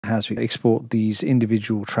how to export these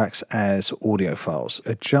individual tracks as audio files.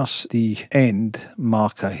 Adjust the end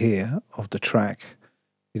marker here of the track.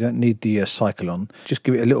 You don't need the cycle on. Just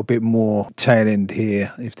give it a little bit more tail end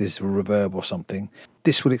here if there's a reverb or something.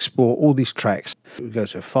 This will export all these tracks. We go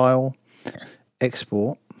to File,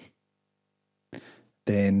 Export,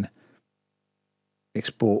 then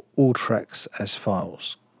export all tracks as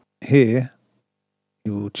files. Here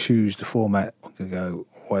you will choose the format. I'm going to go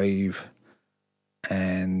WAV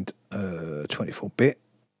and 24-bit,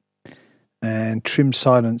 and trim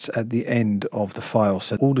silence at the end of the file.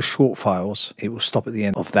 So all the short files, it will stop at the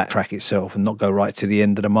end of that track itself and not go right to the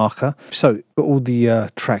end of the marker. So put all the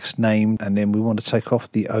tracks named, and then we want to take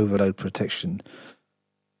off the overload protection.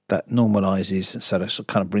 That normalizes, so that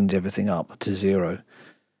kind of brings everything up to 0.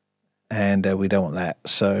 And we don't want that.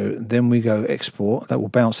 So then we go export. That will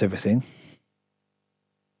bounce everything.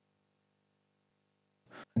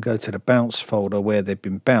 And go to the bounce folder where they've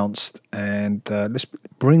been bounced, and let's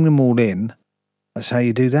bring them all in. That's how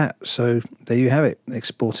you do that. So there you have it,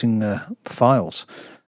 exporting files.